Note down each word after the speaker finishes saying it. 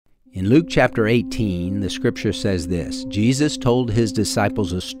In Luke chapter 18, the scripture says this: Jesus told his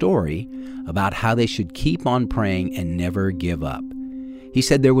disciples a story about how they should keep on praying and never give up. He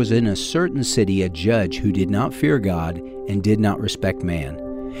said there was in a certain city a judge who did not fear God and did not respect man.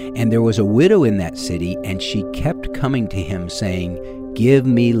 And there was a widow in that city, and she kept coming to him saying, "Give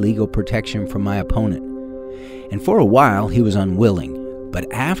me legal protection from my opponent." And for a while he was unwilling, but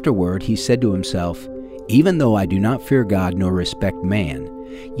afterward he said to himself, "Even though I do not fear God nor respect man,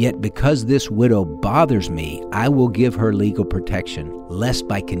 yet because this widow bothers me, I will give her legal protection, lest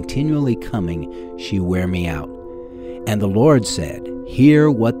by continually coming she wear me out." And the Lord said,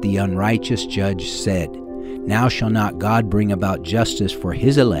 "Hear what the unrighteous judge said. Now shall not God bring about justice for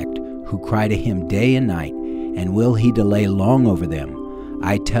his elect, who cry to him day and night, and will he delay long over them?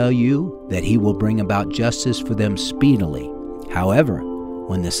 I tell you that he will bring about justice for them speedily. However,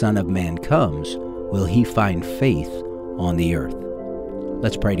 when the Son of Man comes, will he find faith on the earth?"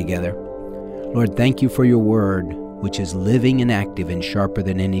 Let's pray together. Lord, thank you for your word, which is living and active and sharper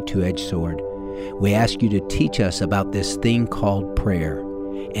than any two-edged sword. We ask you to teach us about this thing called prayer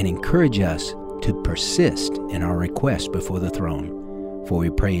and encourage us to persist in our request before the throne. For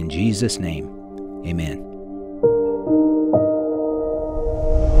we pray in Jesus' name, amen.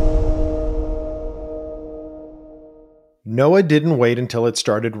 Noah didn't wait until it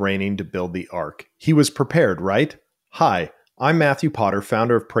started raining to build the ark. He was prepared, right? Hi, I'm Matthew Potter,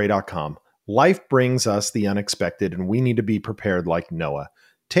 founder of Pray.com. Life brings us the unexpected, and we need to be prepared like Noah.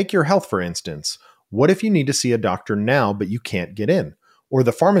 Take your health, for instance. What if you need to see a doctor now, but you can't get in? Or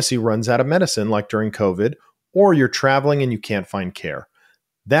the pharmacy runs out of medicine like during COVID, or you're traveling and you can't find care.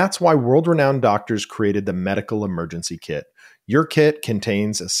 That's why world-renowned doctors created the Medical Emergency Kit. Your kit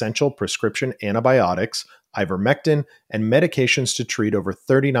contains essential prescription antibiotics, ivermectin, and medications to treat over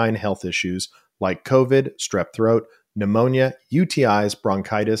 39 health issues like COVID, strep throat, pneumonia, UTIs,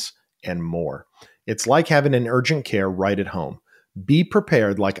 bronchitis, and more. It's like having an urgent care right at home. Be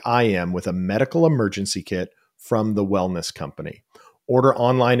prepared like I am with a Medical Emergency Kit from the Wellness Company. Order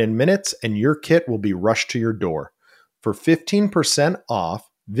online in minutes and your kit will be rushed to your door. For 15% off,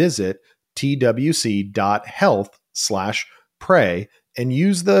 visit twc.health/pray and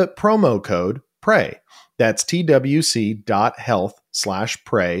use the promo code PRAY. That's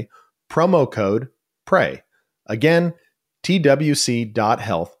twc.health/pray, promo code PRAY. Again,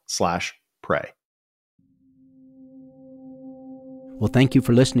 twc.health/pray. Well, thank you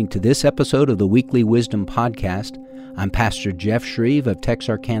for listening to this episode of the Weekly Wisdom Podcast. I'm Pastor Jeff Shreve of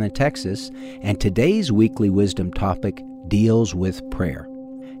Texarkana, Texas, and today's Weekly Wisdom topic deals with prayer.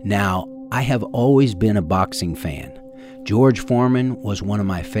 Now, I have always been a boxing fan. George Foreman was one of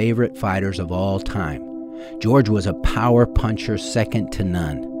my favorite fighters of all time. George was a power puncher second to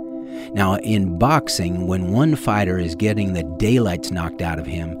none. Now, in boxing, when one fighter is getting the daylights knocked out of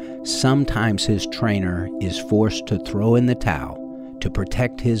him, sometimes his trainer is forced to throw in the towel to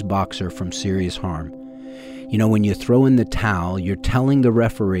protect his boxer from serious harm. You know, when you throw in the towel, you're telling the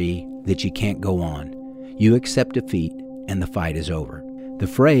referee that you can't go on. You accept defeat, and the fight is over. The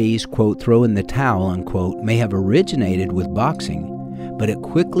phrase, quote, "throw in the towel," unquote, may have originated with boxing, but it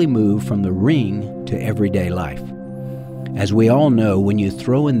quickly moved from the ring to everyday life. As we all know, when you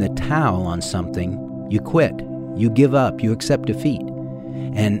throw in the towel on something, you quit, you give up, you accept defeat.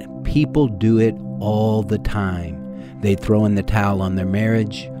 And people do it all the time. They throw in the towel on their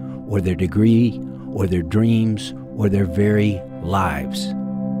marriage, or their degree, or their dreams, or their very lives.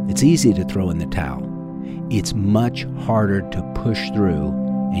 It's easy to throw in the towel. It's much harder to push through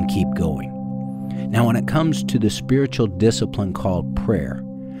and keep going. Now, when it comes to the spiritual discipline called prayer,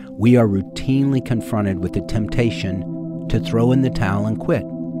 we are routinely confronted with the temptation to throw in the towel and quit.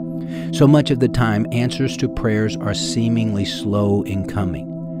 So much of the time, answers to prayers are seemingly slow in coming.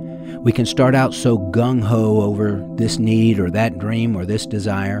 We can start out so gung-ho over this need or that dream or this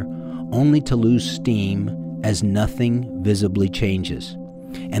desire, only to lose steam as nothing visibly changes.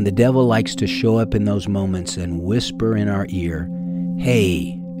 And the devil likes to show up in those moments and whisper in our ear,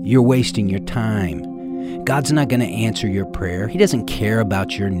 "Hey, you're wasting your time. God's not going to answer your prayer. He doesn't care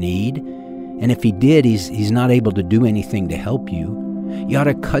about your need. And if he did, he's not able to do anything to help you. You ought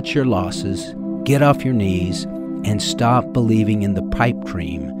to cut your losses, get off your knees, and stop believing in the pipe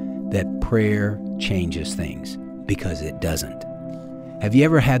dream that prayer changes things, because it doesn't." Have you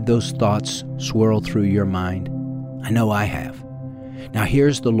ever had those thoughts swirl through your mind? I know I have. Now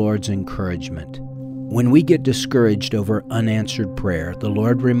here's the Lord's encouragement. When we get discouraged over unanswered prayer, the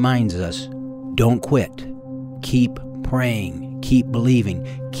Lord reminds us, don't quit. Keep praying. Keep believing.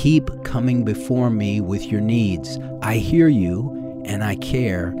 Keep coming before me with your needs. I hear you and I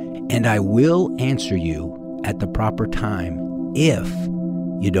care, and I will answer you at the proper time if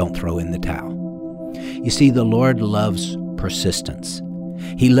you don't throw in the towel. You see, the Lord loves persistence.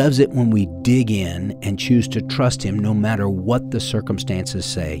 He loves it when we dig in and choose to trust Him no matter what the circumstances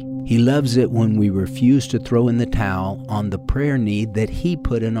say. He loves it when we refuse to throw in the towel on the prayer need that He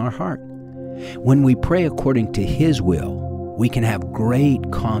put in our heart. When we pray according to His will, we can have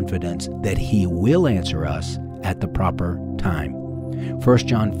great confidence that He will answer us at the proper time. 1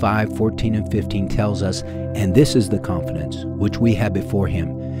 John 5:14 and 15 tells us, "And this is the confidence which we have before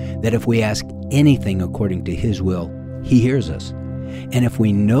Him, that if we ask anything according to His will, He hears us. And if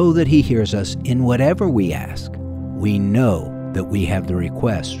we know that He hears us in whatever we ask, we know that we have the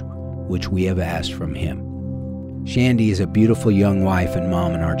request which we have asked from Him." Shandy is a beautiful young wife and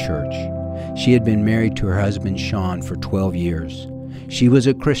mom in our church. She had been married to her husband Sean for 12 years. She was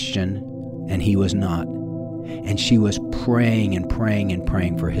a Christian, and he was not. And she was praying and praying and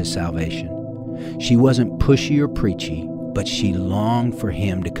praying for his salvation. She wasn't pushy or preachy, but she longed for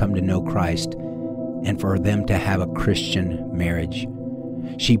him to come to know Christ and for them to have a Christian marriage.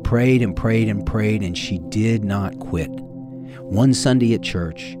 She prayed and prayed and prayed, and she did not quit. One Sunday at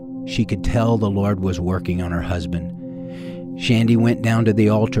church, she could tell the Lord was working on her husband. Shandy went down to the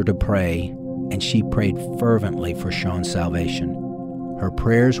altar to pray, and she prayed fervently for Sean's salvation. Her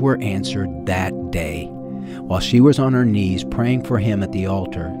prayers were answered that day. While she was on her knees praying for him at the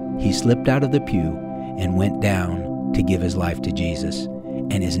altar, he slipped out of the pew and went down to give his life to Jesus.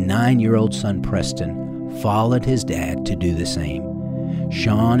 And his 9-year-old son Preston followed his dad to do the same.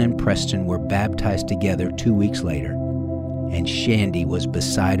 Sean and Preston were baptized together 2 weeks later, and Shandy was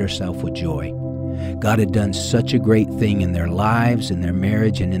beside herself with joy. God had done such a great thing in their lives, in their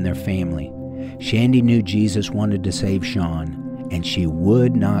marriage, and in their family. Shandy knew Jesus wanted to save Sean, and she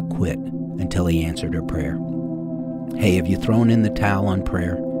would not quit until He answered her prayer. Hey, have you thrown in the towel on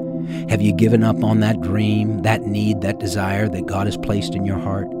prayer? Have you given up on that dream, that need, that desire that God has placed in your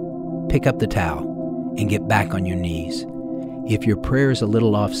heart? Pick up the towel and get back on your knees. If your prayer is a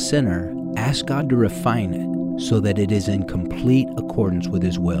little off center, ask God to refine it so that it is in complete accordance with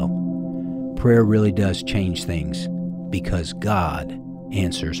His will. Prayer really does change things because God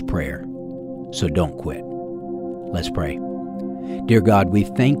answers prayer. So don't quit. Let's pray. Dear God, we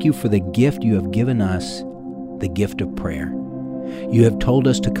thank You for the gift You have given us, the gift of prayer. You have told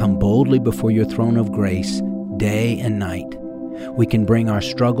us to come boldly before Your throne of grace day and night. We can bring our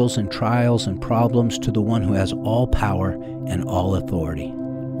struggles and trials and problems to the one who has all power and all authority.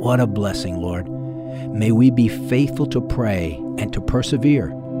 What a blessing, Lord. May we be faithful to pray and to persevere.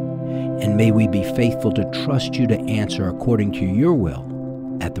 And may we be faithful to trust You to answer according to Your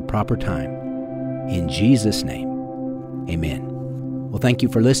will at the proper time. In Jesus' name, amen. Well, thank you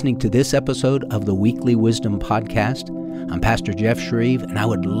for listening to this episode of the Weekly Wisdom Podcast. I'm Pastor Jeff Shreve, and I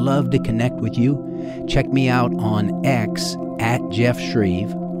would love to connect with you. Check me out on X at Jeff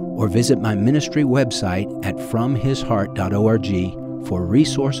Shreve, or visit my ministry website at fromhisheart.org for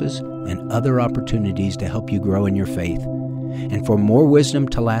resources and other opportunities to help you grow in your faith. And for more wisdom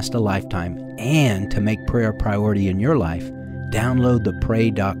to last a lifetime and to make prayer a priority in your life, download the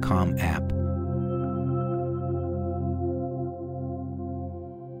Pray.com app.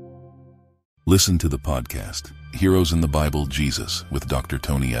 Listen to the podcast, Heroes in the Bible, Jesus, with Dr.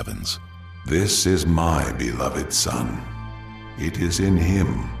 Tony Evans. This is my beloved Son. It is in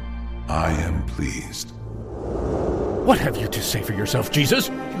Him I am pleased. What have you to say for yourself, Jesus?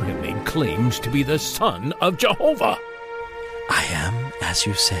 You have made claims to be the Son of Jehovah. I am as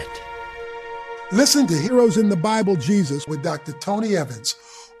you said. Listen to Heroes in the Bible, Jesus, with Dr. Tony Evans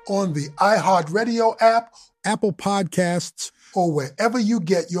on the iHeartRadio app, Apple Podcasts, or wherever you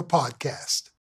get your podcast.